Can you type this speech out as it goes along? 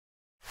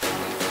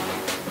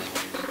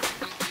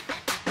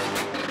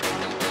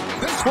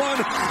this one,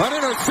 an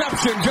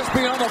interception just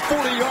beyond the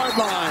 40-yard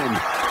line.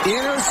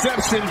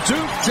 Interception.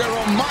 Duke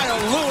Jeremiah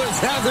Lewis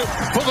has it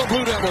for the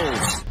Blue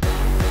Devils.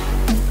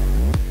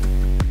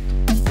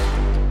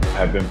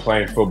 I've been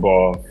playing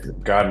football,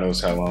 God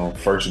knows how long,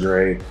 first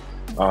grade.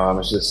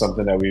 It's just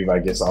something that we've, I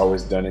guess,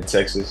 always done in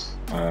Texas.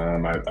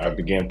 I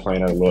began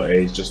playing at a little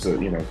age just to,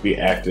 be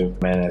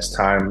active. Man, as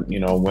time,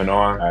 went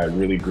on, I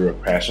really grew a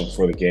passion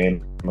for the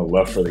game, a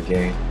love for the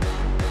game.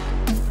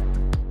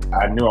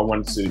 I knew I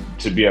wanted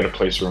to be at a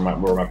place where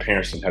my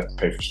parents didn't have to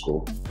pay for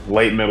school.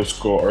 Late middle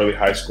school, early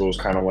high school is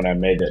kind of when I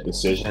made that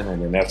decision,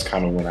 and then that's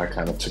kind of when I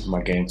kind of took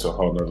my game to a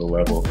whole nother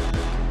level.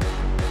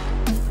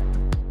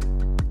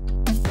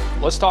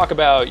 Let's talk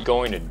about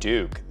going to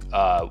Duke.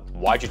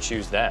 Why'd you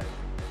choose them?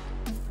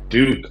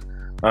 Duke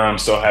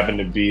so happened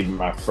to be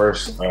my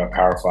first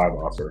Power 5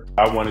 offer.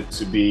 I wanted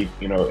to be,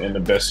 in the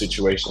best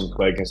situation,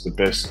 play against the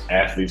best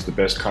athletes, the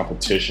best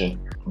competition.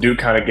 Duke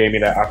kind of gave me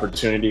that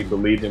opportunity,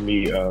 believed in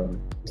me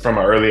from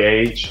an early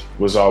age,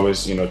 was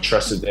always,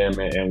 trusted them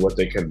and what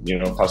they could,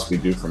 possibly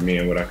do for me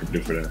and what I could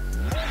do for them.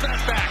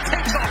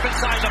 Takes off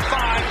inside the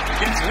 5,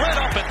 gets lit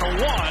up at the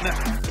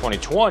 1.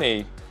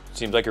 2020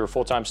 seems like you're a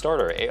full-time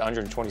starter,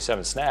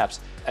 827 snaps,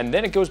 and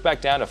then it goes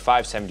back down to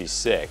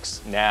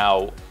 576.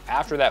 Now,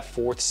 after that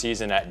fourth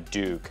season at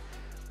Duke,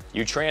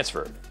 you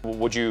transferred.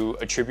 Would you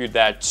attribute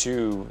that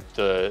to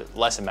the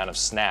less amount of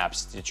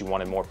snaps that you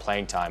wanted more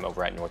playing time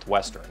over at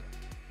Northwestern?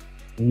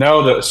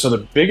 No, so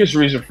the biggest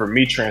reason for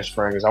me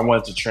transferring is I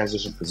wanted to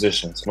transition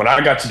positions. When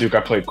I got to Duke,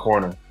 I played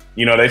corner.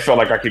 They felt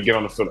like I could get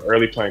on the field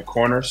early playing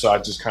corner, so I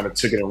just kind of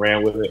took it and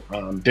ran with it.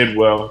 Did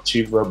well,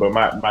 achieved well, but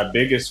my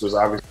biggest was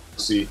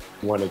obviously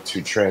wanted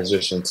to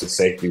transition to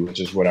safety, which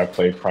is what I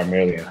played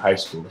primarily in high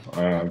school.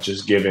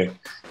 Just given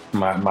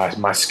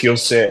my skill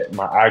set,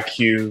 my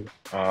IQ,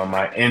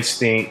 my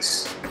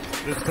instincts.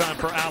 This time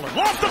for Allen.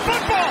 Lost the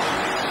football!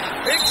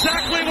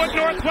 Exactly what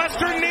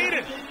Northwestern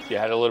needed. You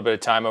had a little bit of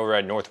time over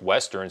at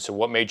Northwestern, so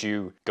what made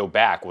you go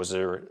back? Was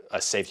there a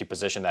safety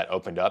position that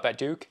opened up at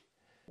Duke?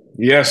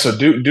 Yeah, so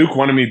Duke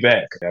wanted me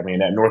back. I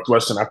mean, at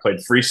Northwestern, I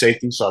played free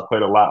safety, so I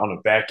played a lot on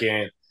the back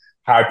end,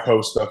 high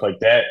post, stuff like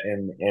that.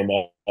 And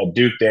at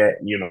Duke,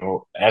 that,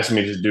 asked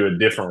me to do a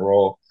different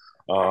role,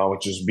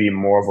 which is be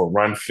more of a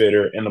run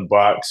fitter in the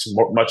box,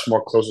 much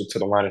more closer to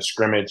the line of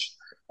scrimmage,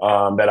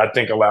 that I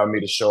think allowed me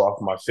to show off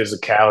my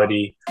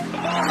physicality. The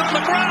ball's on the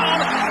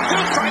ground.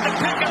 Duke trying to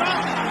pick it up.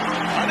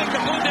 I think the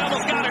Blue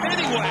Devils got it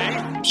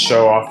anyway.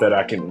 Show off that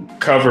I can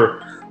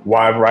cover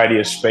wide variety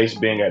of space,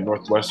 being at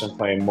Northwestern,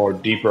 playing more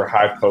deeper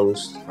high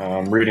post,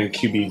 reading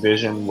QB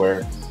vision,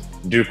 where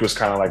Duke was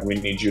kind of like, we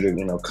need you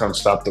to, come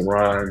stop the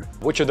run.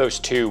 Which of those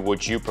two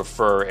would you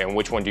prefer, and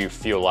which one do you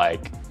feel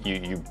like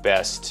you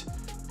best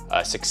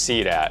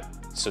succeed at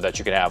so that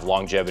you can have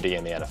longevity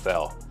in the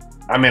NFL?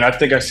 I mean, I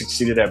think I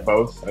succeeded at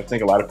both. I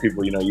think a lot of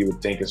people, you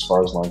would think as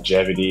far as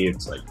longevity,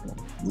 it's like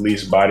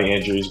least body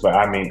injuries, but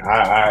I mean,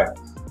 I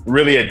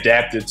really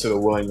adapted to the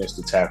willingness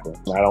to tackle.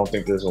 I don't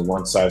think there's a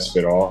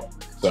one-size-fit-all.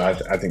 So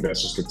I think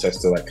that's just a test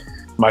to like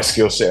my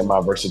skill set and my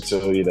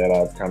versatility that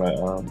I've kind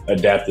of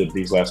adapted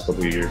these last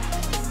couple of years.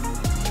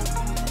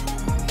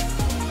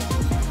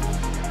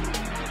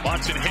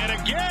 Watson hit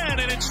again,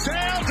 and it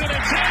sails, and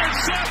it's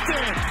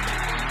intercepted.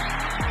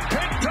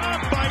 Picked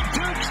up by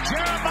Duke's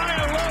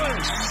Jeremiah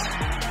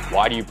Lewis.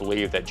 Why do you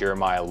believe that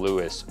Jeremiah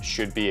Lewis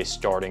should be a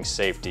starting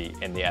safety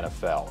in the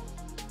NFL?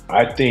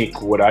 I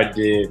think what I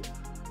did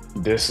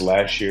this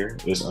last year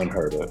is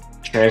unheard of.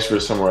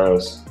 Transferred somewhere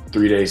else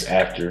 3 days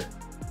after.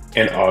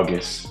 In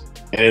August,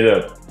 ended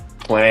up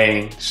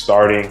playing,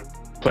 starting,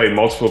 played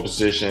multiple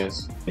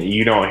positions. And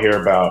you don't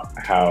hear about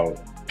how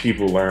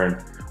people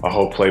learn a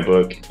whole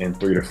playbook in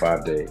 3 to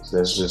 5 days.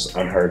 That's just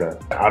unheard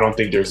of. I don't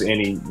think there's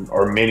any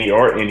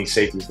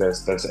safeties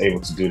that's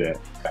able to do that.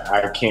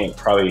 I can't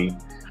probably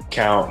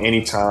count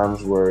any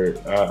times where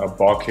a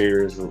ball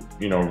carrier is,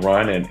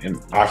 run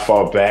and I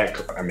fall back.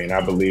 I mean,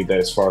 I believe that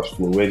as far as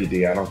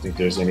fluidity, I don't think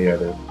there's any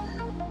other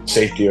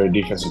safety or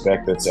defensive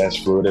back that's as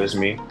fluid as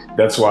me.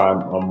 That's why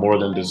I'm more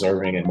than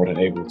deserving and more than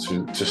able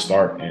to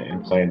start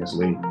and play in this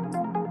league.